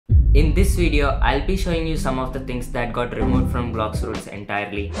In this video, I'll be showing you some of the things that got removed from Blox Fruits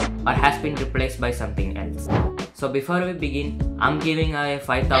entirely or has been replaced by something else. So before we begin, I'm giving away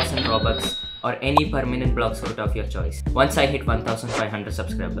 5000 Robux or any permanent Blox Fruit of your choice once I hit 1500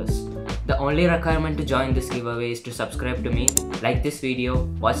 subscribers. The only requirement to join this giveaway is to subscribe to me, like this video,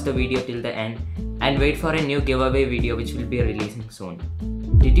 watch the video till the end, and wait for a new giveaway video which will be releasing soon.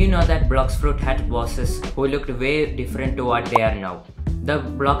 Did you know that Blox Fruit had bosses who looked way different to what they are now? The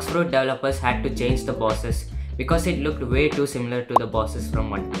Blox Fruit developers had to change the bosses because it looked way too similar to the bosses from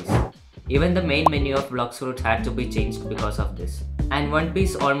One Piece. Even the main menu of Blox Fruit had to be changed because of this. And One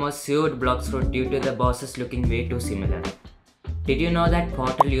Piece almost sued Blox Fruit due to the bosses looking way too similar. Did you know that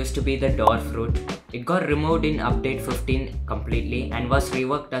Portal used to be the door fruit? It got removed in update 15 completely and was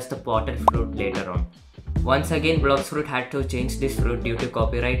reworked as the Portal fruit later on. Once again, Blox Fruit had to change this fruit due to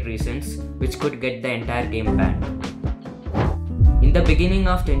copyright reasons, which could get the entire game banned. In the beginning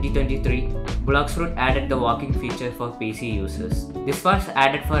of 2023, Blox Fruit added the walking feature for PC users. This was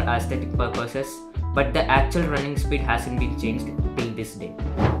added for aesthetic purposes, but the actual running speed hasn't been changed till this day.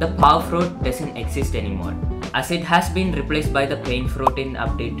 The Power Fruit doesn't exist anymore, as it has been replaced by the Pain Fruit in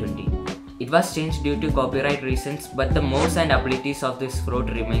update 20. It was changed due to copyright reasons, but the moves and abilities of this fruit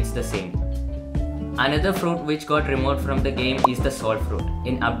remains the same. Another fruit which got removed from the game is the Soul Fruit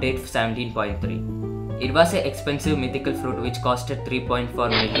in update 17.3. It was an expensive mythical fruit which costed 3.4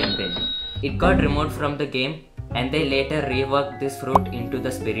 million then. It got removed from the game and they later reworked this fruit into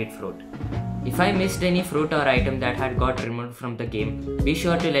the Spirit Fruit. If I missed any fruit or item that had got removed from the game, be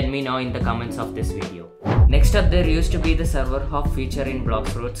sure to let me know in the comments of this video. Next up, there used to be the server hop feature in Blox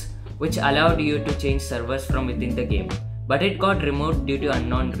Fruits, which allowed you to change servers from within the game. But it got removed due to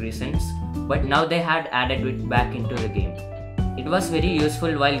unknown reasons, but now they had added it back into the game. It was very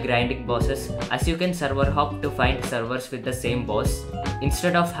useful while grinding bosses, as you can server hop to find servers with the same boss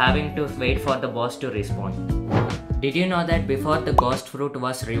instead of having to wait for the boss to respawn. Did you know that before the Ghost Fruit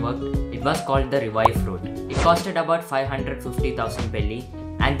was reworked, it was called the Revive Fruit? It costed about 550,000 belly,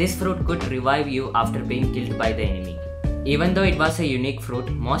 and this fruit could revive you after being killed by the enemy. Even though it was a unique fruit,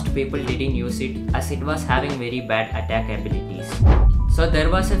 most people didn't use it as it was having very bad attack abilities. So there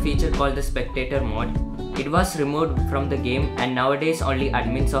was a feature called the Spectator mode. It was removed from the game and nowadays only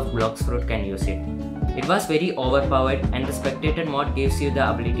admins of Blox Fruit can use it. It was very overpowered and the Spectator mode gives you the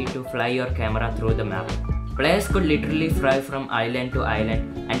ability to fly your camera through the map. Players could literally fly from island to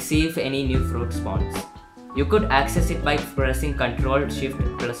island and see if any new fruit spawns. You could access it by pressing Ctrl Shift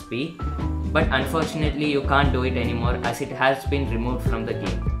plus P, but unfortunately you can't do it anymore as it has been removed from the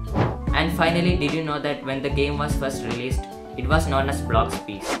game. And finally, did you know that when the game was first released, it was known as Blox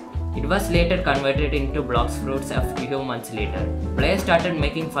Peas? It was later converted into Blox Fruits a few months later. Players started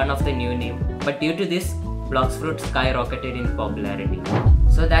making fun of the new name, but due to this, Blox Fruits skyrocketed in popularity.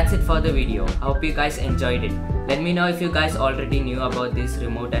 So that's it for the video. I hope you guys enjoyed it. Let me know if you guys already knew about these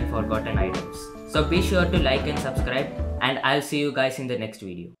removed and forgotten items. So be sure to like and subscribe, and I'll see you guys in the next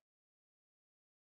video.